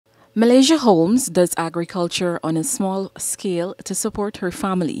Malasia Holmes does agriculture on a small scale to support her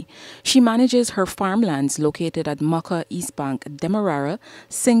family. She manages her farmlands located at Maka, East Bank, Demerara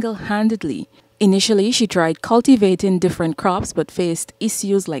single-handedly. Initially, she tried cultivating different crops but faced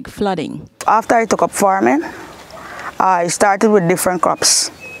issues like flooding. After I took up farming, I started with different crops,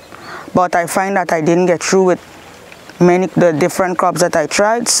 but I find that I didn't get through with the different crops that I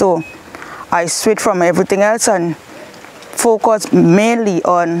tried, so I switched from everything else and focused mainly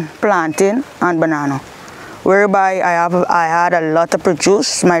on plantain and banana, whereby I had a lot of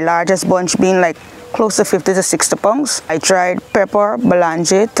produce, my largest bunch being like close to 50 to 60 pounds. I tried pepper,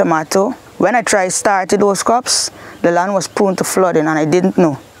 belange, tomato. When I started those crops, the land was prone to flooding and I didn't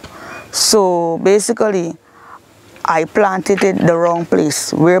know. So basically, I planted it the wrong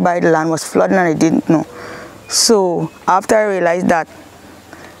place, whereby the land was flooding and I didn't know. So after I realized that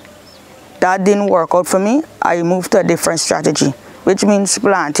didn't work out for me, I moved to a different strategy, which means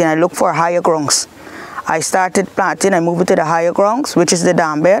planting. I look for higher grounds. I started planting, I moved to the higher grounds, which is the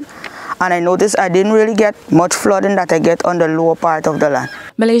dam bed, and I noticed I didn't really get much flooding that I get on the lower part of the land.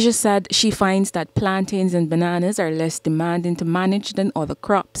 Malasia said she finds that plantains and bananas are less demanding to manage than other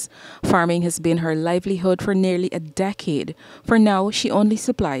crops. Farming has been her livelihood for nearly a decade. For now, she only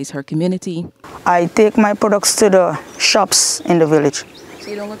supplies her community. I take my products to the shops in the village. So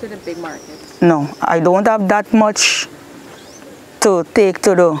you don't go to the big markets? No, I don't have that much to take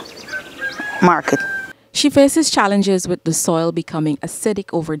to the market. She faces challenges with the soil becoming acidic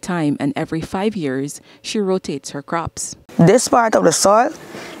over time, and every 5 years, she rotates her crops. This part of the soil,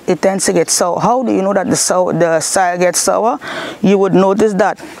 it tends to get sour. How do you know that the soil gets sour? You would notice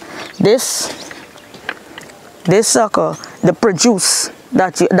that this sucker, the produce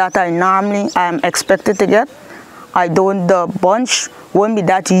that I normally am expected to get, the bunch won't be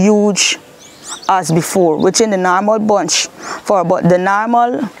that huge as before, which in the normal bunch,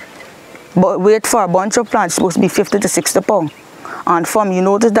 but weight for a bunch of plants is supposed to be 50 to 60 pounds. And from you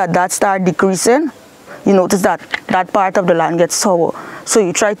notice that start decreasing, you notice that part of the land gets sour. So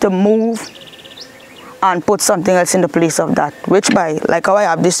you try to move and put something else in the place of that, which like how I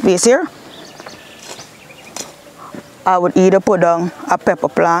have this space here, I would either put down a pepper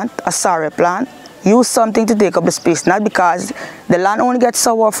plant, a sorrel plant, use something to take up the space, not because the land only gets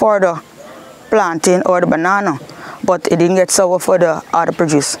sour for the plantain or the banana, but it didn't get sour for the other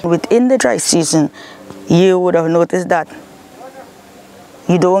produce. Within the dry season, you would have noticed that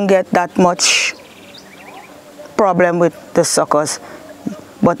you don't get that much problem with the suckers.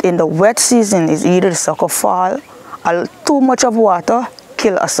 But in the wet season, it's either the sucker fall, or too much of water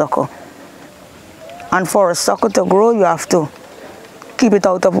kill a sucker. And for a sucker to grow, you have to keep it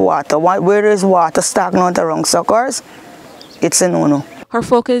out of water. Where there is water stagnant around suckers, it's a no-no. Her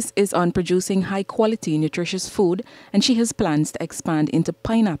focus is on producing high-quality, nutritious food, and she has plans to expand into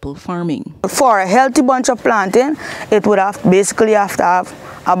pineapple farming. For a healthy bunch of plantain, it would basically have to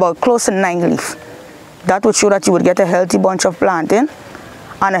have about close to 9 leaves. That would show that you would get a healthy bunch of plantain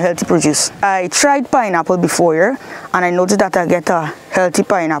and a healthy produce. I tried pineapple before here, and I noticed that I get a healthy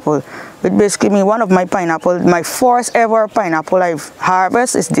pineapple. Which basically means one of my my first ever pineapple I've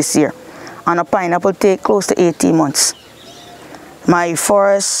harvested is this year. And a pineapple take close to 18 months. My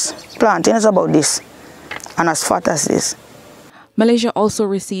first plantain is about this, and as fat as this. Malasia also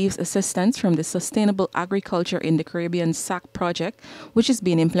receives assistance from the Sustainable Agriculture in the Caribbean SAC project, which is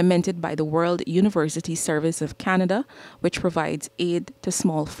being implemented by the World University Service of Canada, which provides aid to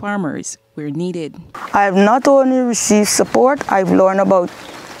small farmers where needed. I've not only received support, I've learned about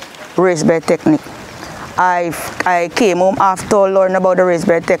raised bed technique. I came home after learning about the raised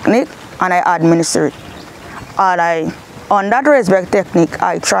bed technique and I administer it. And on that raised bed technique,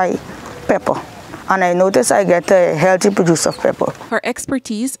 I try pepper. And I notice I get a healthy produce of pepper. Her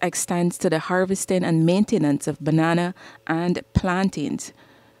expertise extends to the harvesting and maintenance of banana and plantains.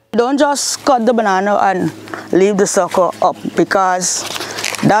 Don't just cut the banana and leave the sucker up, because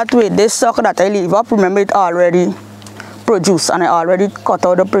that way this sucker that I leave up, remember it already produced and I already cut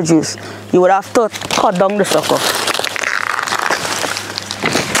out the produce. You would have to cut down the sucker.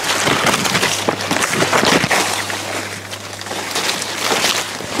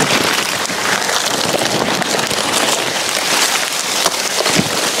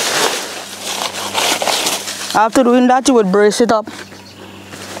 After doing that, you would brace it up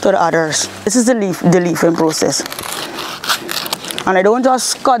to the others. This is the leafing process. And I don't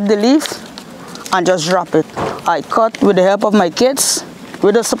just cut the leaf and just drop it. I cut with the help of my kids,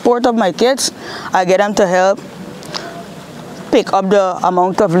 with the support of my kids. I get them to help pick up the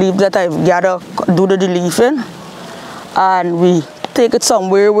amount of leaves that I've gathered, do the leafing, and we take it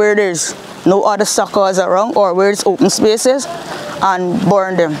somewhere where there's no other suckers around or where it's open spaces and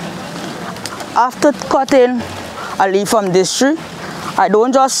burn them. after cutting a leaf from this tree, I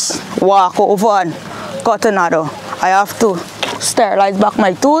don't just walk over and cut another. I have to sterilize back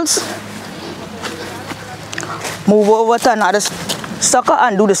my tools, move over to another sucker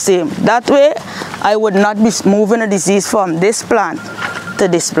and do the same. That way, I would not be moving a disease from this plant to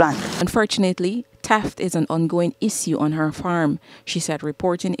this plant. Unfortunately, theft is an ongoing issue on her farm. She said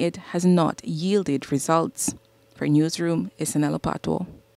reporting it has not yielded results. For Newsroom, Isanella Pato.